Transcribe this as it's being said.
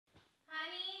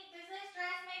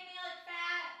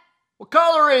What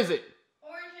color is it?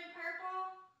 Orange and purple?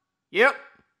 Yep.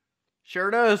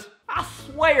 Sure does. I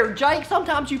swear, Jake,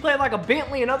 sometimes you play like a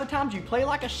Bentley and other times you play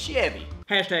like a Chevy.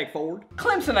 Hashtag Ford.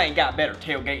 Clemson ain't got better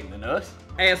tailgating than us.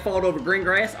 Asphalt over green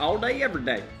grass all day, every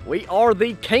day. We are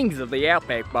the kings of the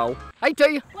Outback Bowl. Hey, tell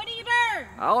you. What do you do?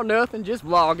 Oh, nothing, just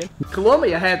vlogging.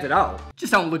 Columbia has it all.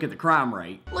 Just don't look at the crime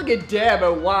rate. Look at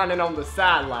Dabo whining on the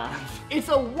sidelines. It's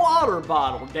a water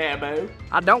bottle, Dabo.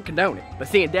 I don't condone it, but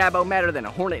seeing Dabo madder than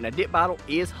a hornet in a dip bottle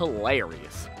is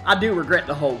hilarious. I do regret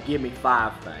the whole give me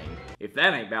 5 thing. If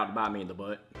that ain't about to bite me in the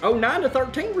butt. 09 to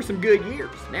 13 were some good years.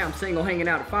 Now I'm single hanging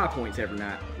out at 5 points every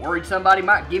night. Worried somebody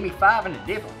might give me 5 in a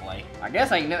different way. I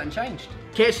guess ain't nothing changed.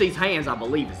 Catch these hands, I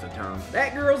believe is the term.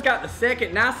 That girl's got the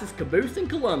second nicest caboose in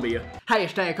Columbia.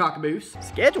 Hashtag cockaboose.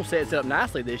 Schedule sets up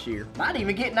nicely this year. Might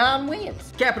even get 9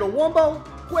 wins. Capital One Bowl?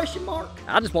 Question mark.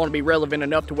 I just want to be relevant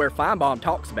enough to where Feinbaum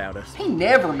talks about us. He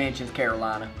never mentions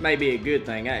Carolina. Maybe a good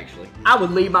thing, actually. I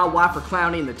would leave my wife for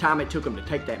clowning the time it took him to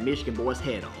take that Michigan boy's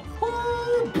head off.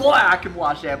 Oh boy, I could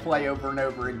watch that play over and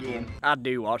over again. I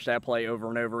do watch that play over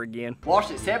and over again.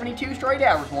 Watched it 72 straight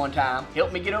hours one time.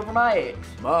 Helped me get over my ex.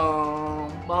 Boom,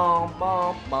 boom,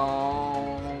 boom,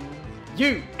 boom.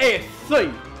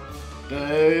 USC.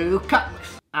 Go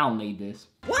Cutlass. I don't need this.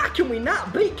 Why can we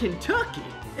not beat Kentucky?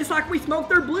 It's like we smoked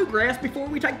their bluegrass before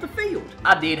we take the field.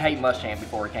 I did hate Muschamp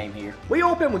before he came here. We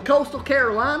open with Coastal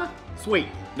Carolina. Sweet.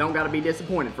 Don't gotta be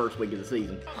disappointed first week of the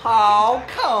season. Oh,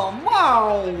 come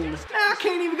on. Now I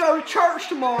can't even go to church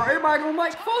tomorrow. Everybody gonna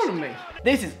make fun of me.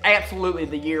 This is absolutely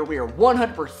the year we are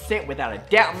 100% without a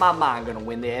doubt in my mind gonna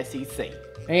win the SEC.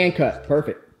 And cut.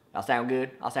 Perfect. I'll sound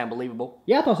good? I'll sound believable?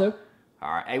 Yeah, I thought so.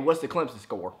 All right. Hey, what's the Clemson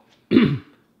score?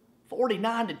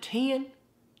 49 to 10?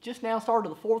 Just now started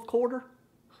the 4th quarter?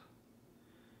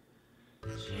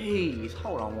 Jeez,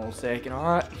 hold on 1 second, all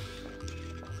right?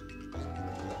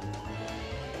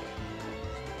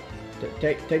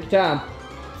 Take your time.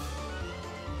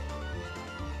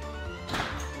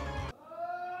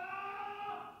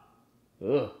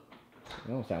 Ugh, that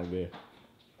don't sound good.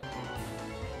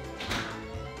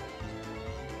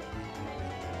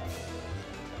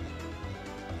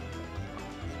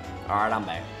 All right, I'm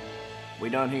back. We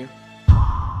done here?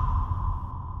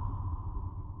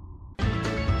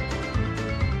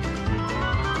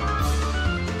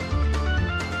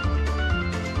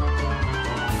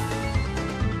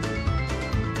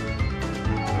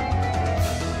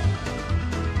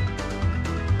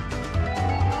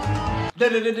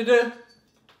 Da-da-da-da-da.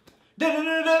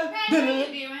 Da-da-da-da. Hey, what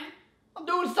are you doing? I'm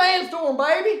doing a sandstorm,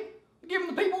 baby. I'm giving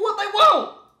the people what they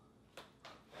want.